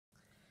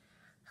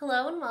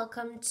Hello and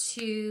welcome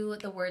to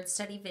the word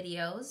study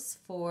videos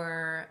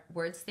for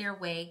Words Their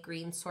Way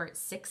Green Sort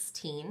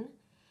 16.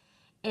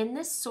 In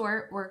this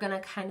sort, we're going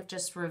to kind of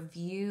just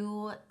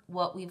review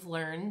what we've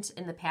learned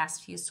in the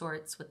past few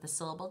sorts with the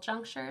syllable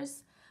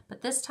junctures,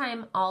 but this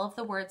time all of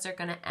the words are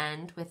going to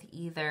end with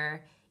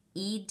either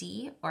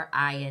ed or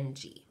ing.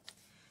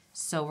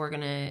 So we're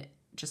going to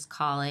just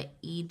call it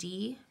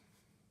ed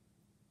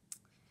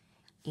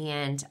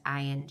and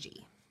ing.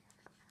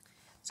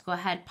 So go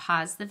ahead,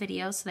 pause the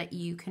video so that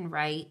you can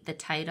write the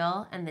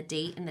title and the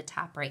date in the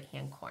top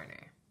right-hand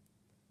corner.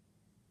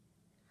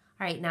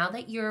 All right, now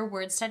that your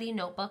word study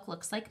notebook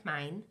looks like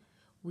mine,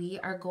 we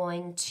are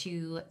going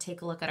to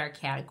take a look at our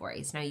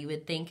categories. Now, you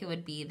would think it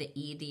would be the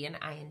ED and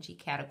ING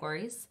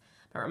categories,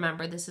 but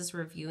remember, this is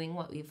reviewing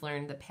what we've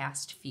learned the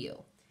past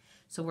few.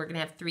 So we're going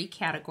to have three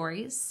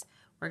categories.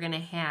 We're going to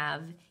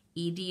have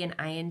ED and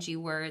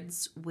ING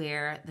words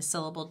where the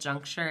syllable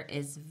juncture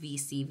is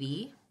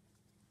VCV,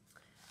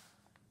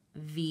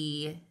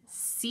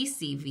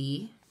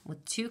 VCCV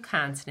with two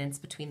consonants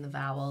between the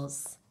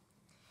vowels.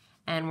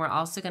 And we're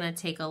also going to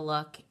take a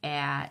look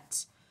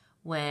at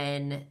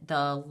when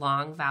the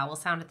long vowel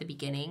sound at the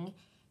beginning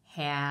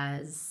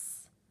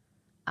has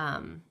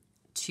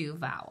two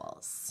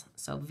vowels.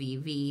 So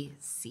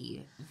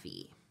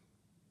VVCV.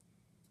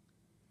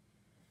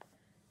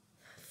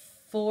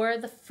 For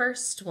the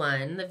first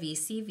one, the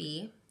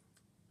VCV,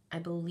 I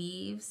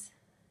believe,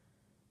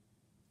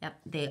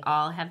 yep, they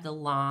all have the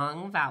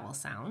long vowel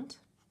sound.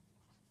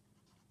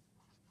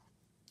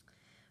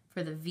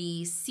 For the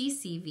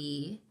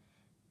VCCV,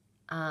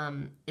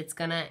 it's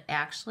going to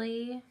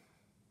actually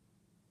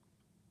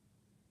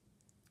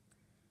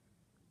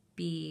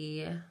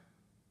be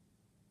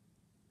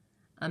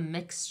a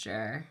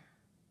mixture.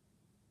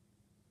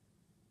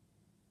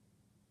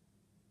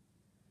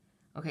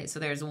 Okay,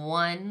 so there's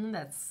one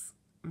that's,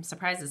 I'm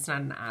surprised it's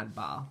not an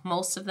oddball.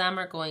 Most of them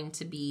are going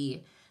to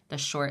be the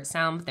short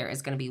sound, but there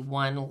is going to be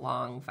one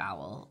long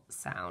vowel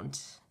sound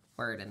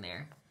word in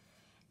there.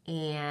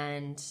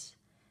 And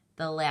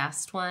the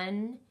last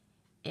one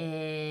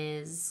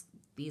is,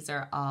 these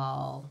are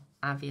all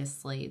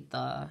obviously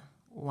the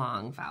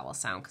long vowel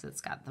sound because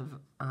it's got the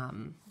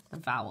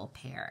vowel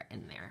pair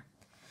in there.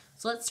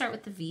 So let's start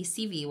with the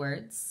VCV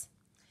words.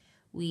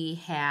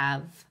 We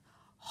have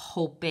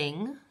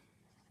hoping,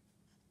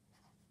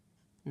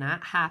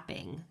 not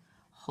hopping,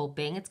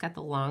 hoping. It's got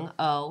the long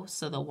O,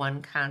 so the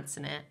one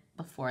consonant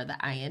before the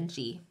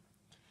ing.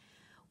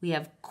 We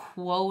have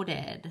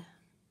quoted.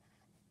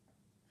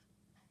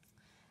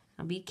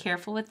 Now be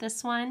careful with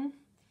this one.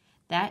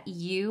 That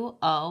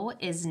UO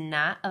is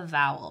not a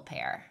vowel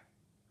pair.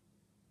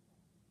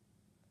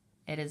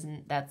 It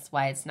isn't, that's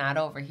why it's not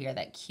over here.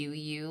 That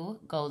QU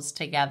goes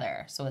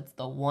together. So it's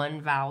the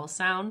one vowel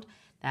sound.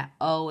 That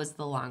O is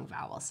the long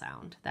vowel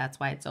sound. That's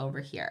why it's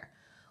over here.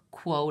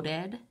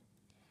 Quoted,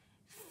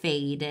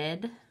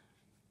 faded,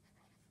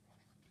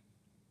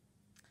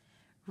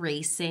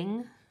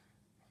 racing,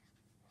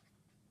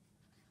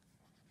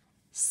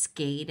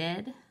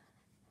 skated,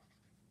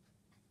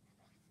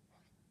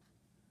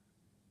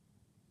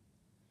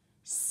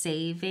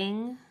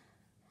 saving,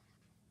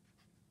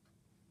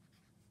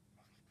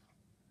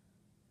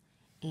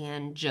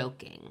 and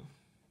joking.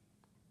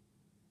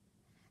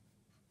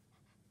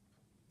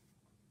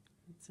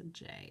 It's a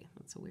J.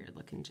 That's a weird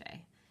looking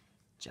J.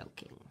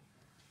 Joking.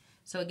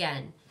 So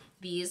again,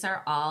 these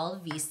are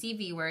all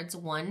VCV words,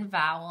 one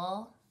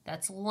vowel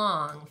that's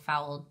long,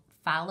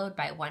 followed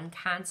by one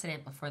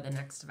consonant before the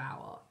next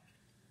vowel.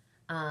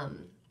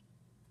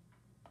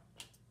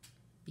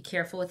 Be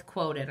careful with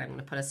quoted. I'm going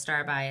to put a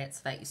star by it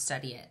so that you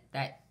study it.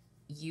 That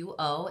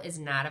UO is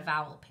not a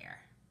vowel pair.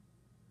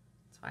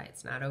 That's why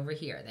it's not over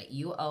here. That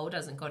UO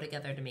doesn't go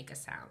together to make a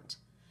sound.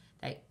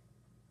 That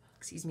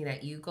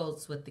U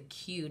goes with the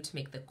Q to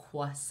make the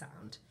qu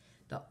sound.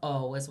 The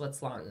O is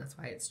what's long. That's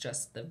why it's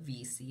just the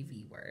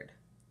VCV word.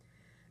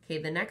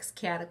 Okay, the next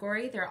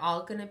category, they're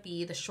all going to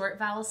be the short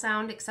vowel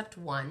sound except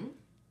one.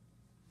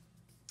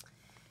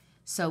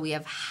 So we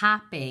have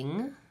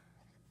hopping.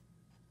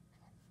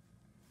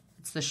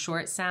 It's the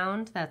short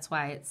sound. That's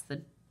why it's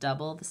the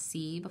double the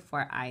C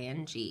before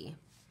ing.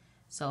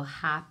 So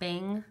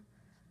hopping,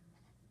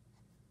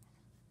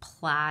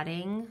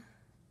 plotting,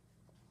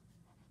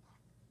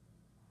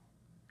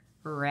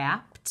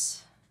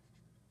 wrapped.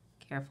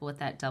 Careful with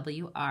that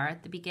WR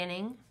at the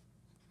beginning.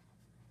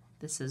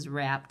 This is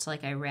wrapped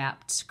like I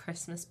wrapped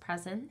Christmas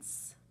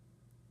presents.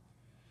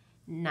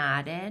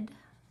 Knotted.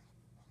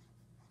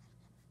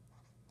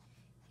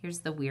 Here's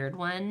the weird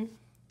one.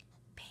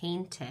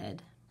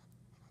 Painted.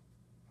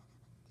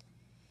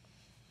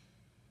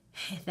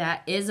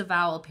 That is a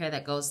vowel pair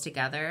that goes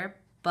together,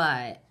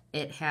 but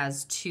it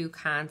has two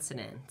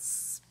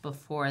consonants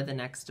before the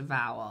next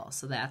vowel.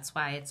 So that's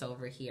why it's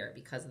over here,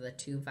 because of the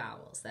two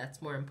vowels.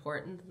 That's more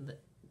important than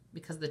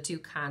because of the two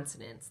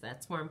consonants.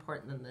 That's more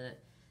important than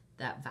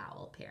that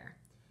vowel pair.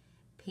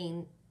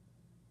 Painted.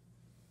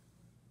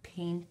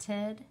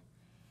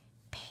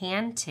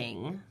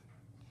 Panting.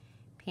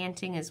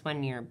 Panting is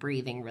when you're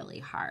breathing really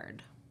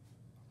hard.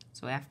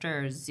 So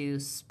after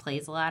Zeus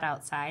plays a lot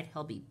outside,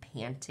 he'll be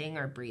panting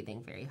or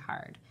breathing very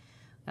hard.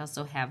 We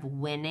also have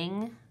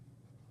winning.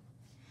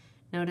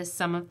 Notice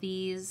some of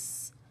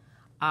these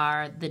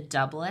are the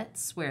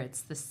doublets where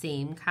it's the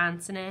same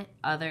consonant.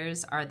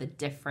 Others are the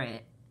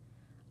different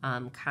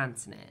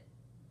consonant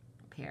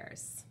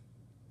pairs.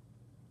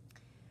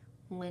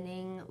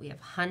 Winning, we have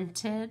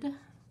hunted.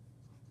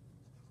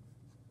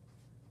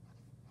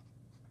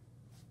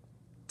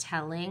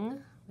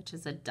 Telling, which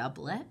is a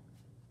doublet.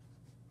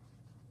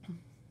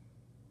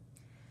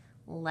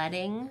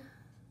 Letting,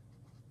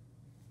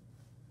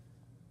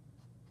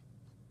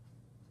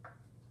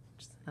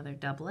 which is another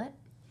doublet.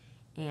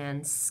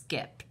 And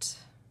skipped.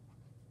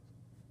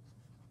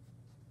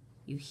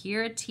 You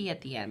hear a T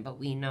at the end, but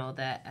we know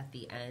that at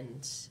the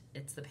end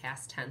it's the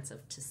past tense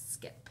of to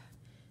skip.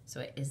 So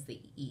it is the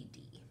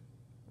ED,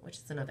 which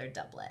is another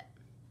doublet.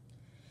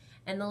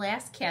 And the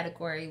last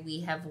category,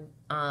 we have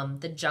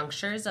the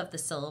junctures of the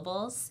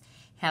syllables.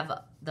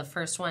 Have the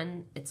first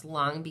one, it's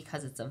long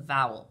because it's a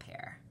vowel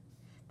pair.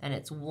 Then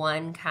it's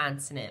one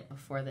consonant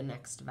before the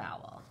next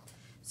vowel.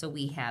 So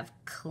we have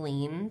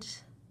cleaned.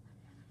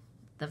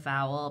 The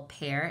vowel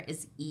pair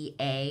is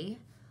EA,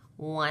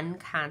 one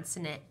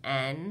consonant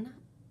N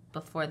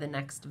before the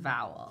next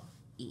vowel,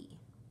 E.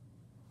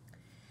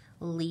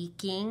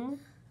 Leaking,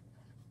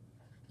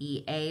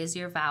 EA is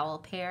your vowel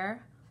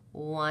pair,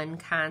 one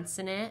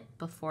consonant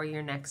before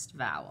your next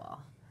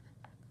vowel.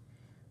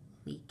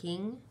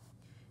 Leaking.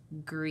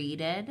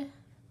 Greeted,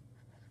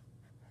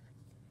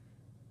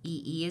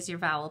 EE is your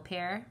vowel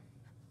pair,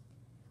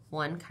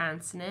 one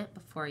consonant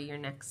before your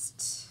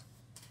next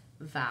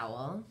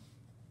vowel.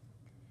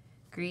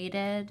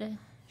 Greeted,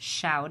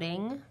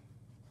 shouting.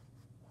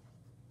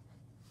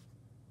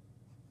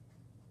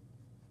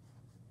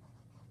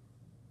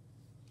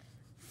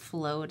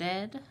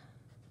 Floated.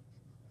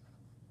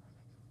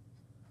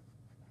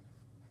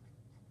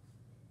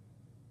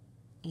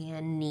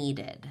 And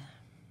needed.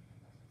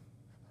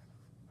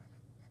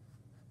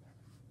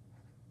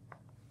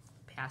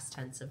 Past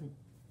tense of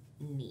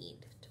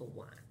need, to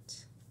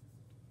want.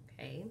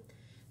 Okay,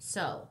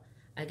 so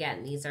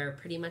again, these are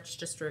pretty much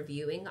just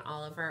reviewing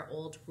all of our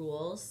old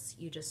rules.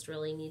 You just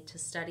really need to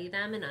study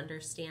them and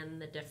understand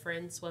the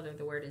difference, whether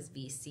the word is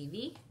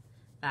VCV,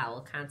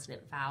 vowel,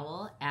 consonant,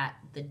 vowel, at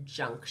the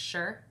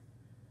juncture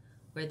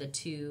where the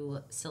two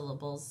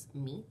syllables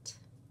meet,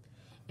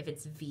 if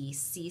it's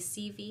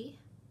VCCV,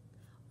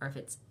 or if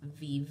it's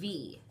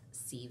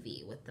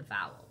VVCV with the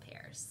vowel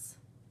pairs.